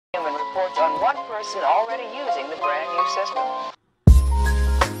person already using the brand new system.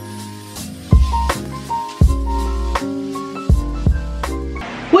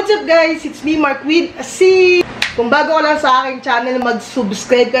 What's up guys? It's me, Marc with a C. Kung bago ka lang sa aking channel,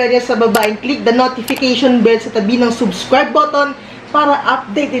 mag-subscribe ka na sa baba and click the notification bell sa tabi ng subscribe button para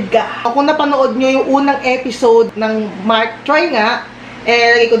updated ka. Kung napanood nyo yung unang episode ng Marc, try nga,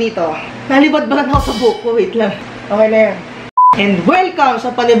 lagay ko dito. Nalibad ba lang ako sa buhok ko? Wait lang. Okay na yan. And welcome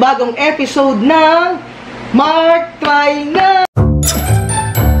sa panibagong episode ng Marc, try nga!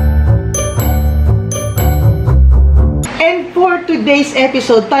 And for today's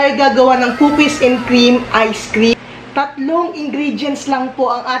episode, tayo gagawa ng cookies and cream ice cream. 3 ingredients lang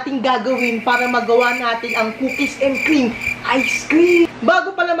po ang ating gagawin para magawa natin ang cookies and cream ice cream.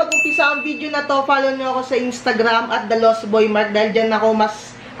 Bago pala mag-umpisa ang video na to, follow nyo ako sa Instagram at The Lost Boy Marc dahil dyan ako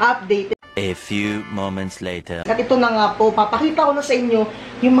mas updated. A few moments later. At ito na nga po, papakita ko na sa inyo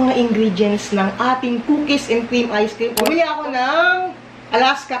yung mga ingredients ng ating cookies and cream ice cream. Bumili ako ng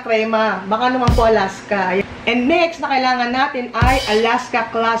Alaska crema. Baka naman po Alaska. And next na kailangan natin ay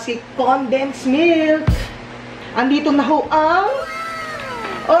Alaska Classic Condensed Milk. Andito na ho ang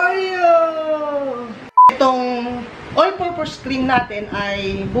Oreo. Itong all-purpose cream natin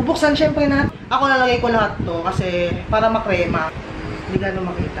ay bubuksan syempre natin. Ako lalagay ko lahat to kasi para makrema. Hindi gano'n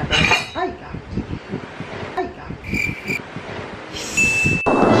makita. Ay ka. Ay ka.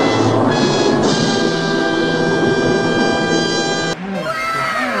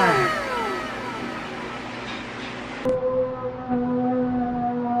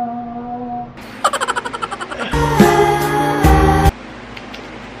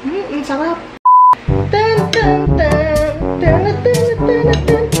 Sarap. Tan tan tan tan tan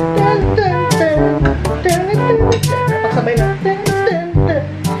tan tan tan tan tan. Pagsabay na. Tan tan tan tan.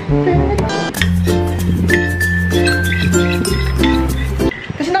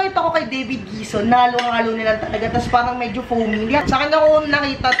 Kasi nakita ko kay David Guison, nalo-halo nila talaga, tapos parang medyo foamy. Sa akin ako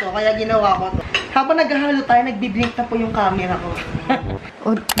nakita to, kaya ginawa ko to. Habang naghahalo tayo, nagbiblink na po yung camera ko.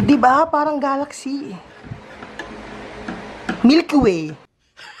 Oh, di ba? Parang galaxy. Milky Way.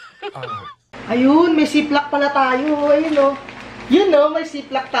 Ayun, may ziplock pala tayo. Ayun o. Yun o, may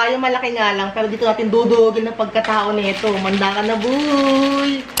ziplock tayo. Malaki nga lang. Pero dito natin dudugin ang pagkatao nito. Manda ka na,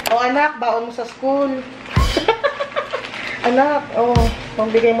 boy. O anak, baon mo sa school. Anak,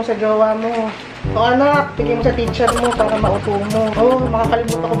 pambigay mo sa jowa mo. O anak, bigay mo sa teacher mo para maupo mo.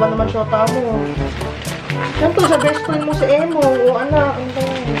 Makakalimutan ko ba naman shota mo? Yan to, sa best friend mo sa Emo. O anak,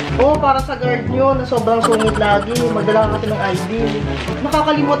 para sa guard nyo na sobrang sungit lagi. Magdala ka ng ID.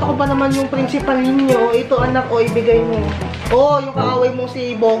 Nakakalimutan ko ba naman yung principal ninyo? Ito anak, ibigay mo. Yung kaaway mo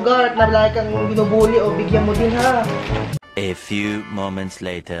si Bogart na lagi kang binubuli, bigyan mo din ha. A few moments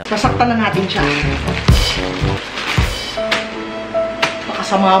later. Sasaktan na natin siya.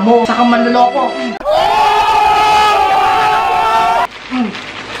 Pakasama mo. Saka manloloko.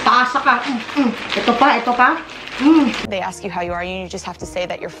 Taasa ka. Ito pa. They ask you how you are, and you just have to say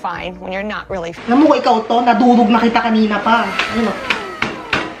that you're fine when you're not really. Alam mo, ikaw to, nadurog na kita kanina pa. Ano?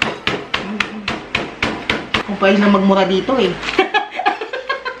 Kung pwede na magmura dito eh.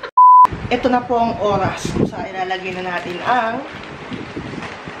 Ito na po ang oras kung saan ilalagay na natin ang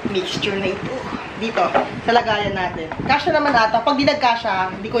mixture na ito. Dito, sa lagayan natin. Kasya naman ata. Pag di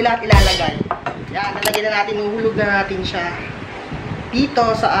nagkasya, hindi ko lahat ilalagay. Yan, nalagay na natin, uhulog na natin siya. Dito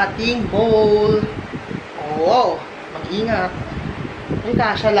sa ating bowl. Mag-ingat. Ay,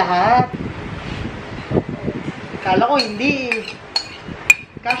 kasya lahat. Kala ko hindi.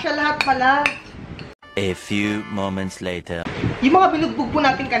 Kasya lahat pala. A few moments later. Yung mga binugbog po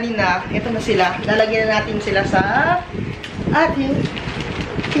natin kanina, ito na sila. Lalagyan na natin sila sa ating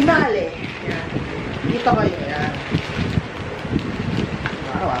finale. Yan. Dito kayo. Yan.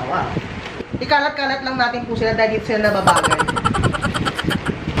 Wow. Ikalat-kalat lang natin po sila dahil dito sila nababagay.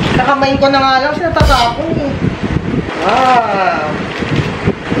 Nakamain ko na nga lang, sila tatapon eh. Wow!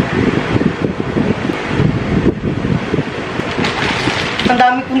 Ang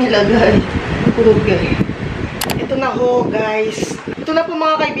dami ko nilagay. Purugay. Ito na ho, guys. Ito na po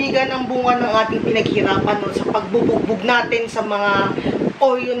mga kaibigan ang bunga ng ating pinaghirapan sa pagbubugbog natin sa mga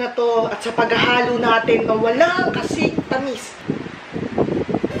Oreo na to at sa paghahalo natin na walang kasing tamis.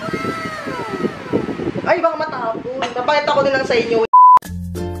 Ay, baka matapon. Papakita ko din lang sa inyo.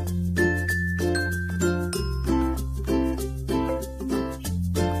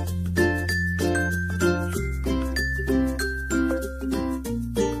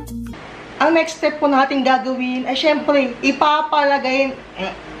 Ang next step po natin gagawin ay syempre, ipapalagay.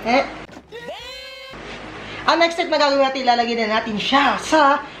 Ang next step na gagawin natin, ilalagay na natin siya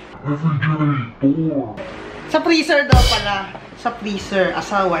sa refrigerator. Sa freezer daw pala. Sa freezer.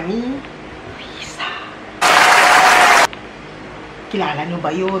 Asawa ni Luisa. Kilala nyo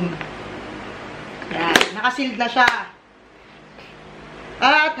ba yun? Yan. Nakasealed na siya.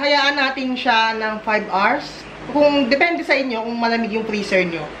 At hayaan natin siya ng 5 hours. Kung depende sa inyo, kung malamig yung freezer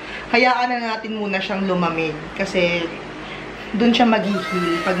nyo, hayaan na natin muna siyang lumamig. Kasi, dun siya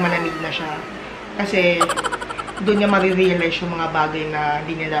mag-heal pag malamig na siya. Kasi, dun niya marirealize yung mga bagay na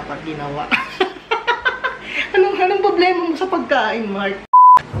hindi niya dapat ginawa. Anong problema mo sa pagkain, Mark?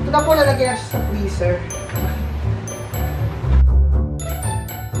 Ito na po lalagyan sa freezer.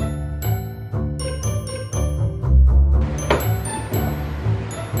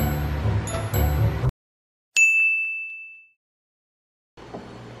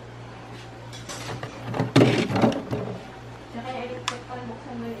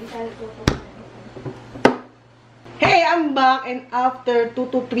 Hey, I'm back and after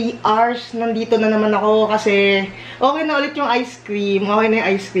 2 to 3 hours, nandito na naman ako kasi okay na ulit yung ice cream. Okay na yung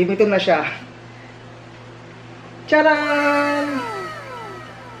ice cream. Ito na siya. Charan!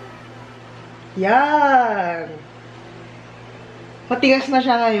 Yan! Matigas na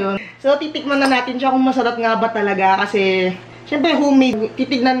siya ngayon. So, titikman na natin siya kung masarap nga ba talaga kasi syempre homemade.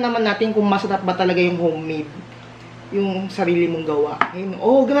 Titignan naman natin kung masarap ba talaga yung homemade. Yung sarili mong gawa. Ayun.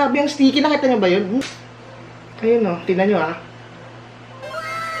 Oh, grabe ang sticky. Nakita niyo ba yun? Ayun o, tingnan nyo ah.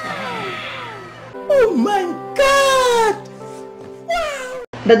 Oh my God! Wow!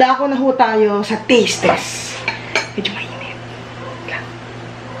 Dadako na ho tayo sa taste test. Medyo mainit.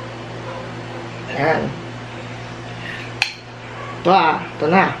 Ayan. Ito ah, ito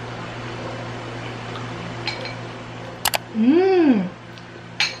na.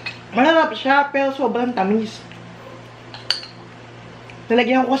 Malapit siya, pero sobrang tamis.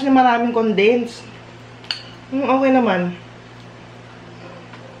 Nalagyan ko kasi ng maraming condensed. Okay naman.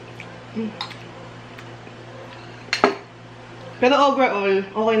 Pero overall,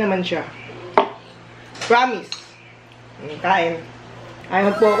 okay naman siya. Promise. Kain.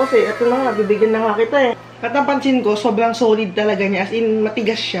 Ayaw mag-focus eh. Ito na nga, bibigyan na nga kita eh. At napansin ko, sobrang solid talaga niya. As in,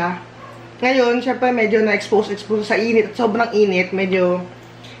 matigas siya. Ngayon, syempre medyo na-expose sa init. At sobrang init, medyo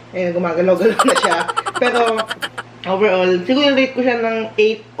gumagalaw-galaw na siya. Pero overall, siguro rate ko siya ng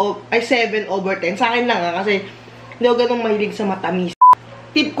 7 over 10. Sa akin lang kasi hindi ako ganun mahilig sa matamis.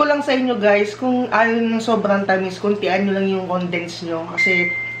 Tip ko lang sa inyo guys, kung ayaw ng sobrang tamis, kuntian nyo lang yung condensed nyo.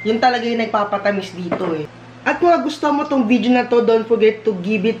 Kasi yun talaga yung nagpapatamis dito eh. At kung gusto mo tong video na to, don't forget to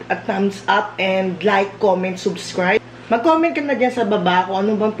give it a thumbs up and like, comment, subscribe. Mag-comment ka na dyan sa baba kung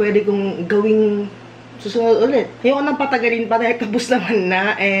ano bang pwede kong gawing susunod ulit. Ayoko nang patagalin pa dahil tapos naman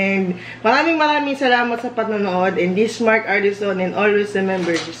na. And maraming salamat sa panonood. And this is Marc Arleson and always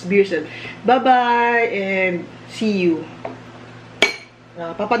remember, just be yourself. Bye-bye and see you.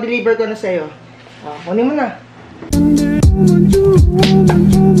 Papadeliver ko na sa'yo. Kunin mo na.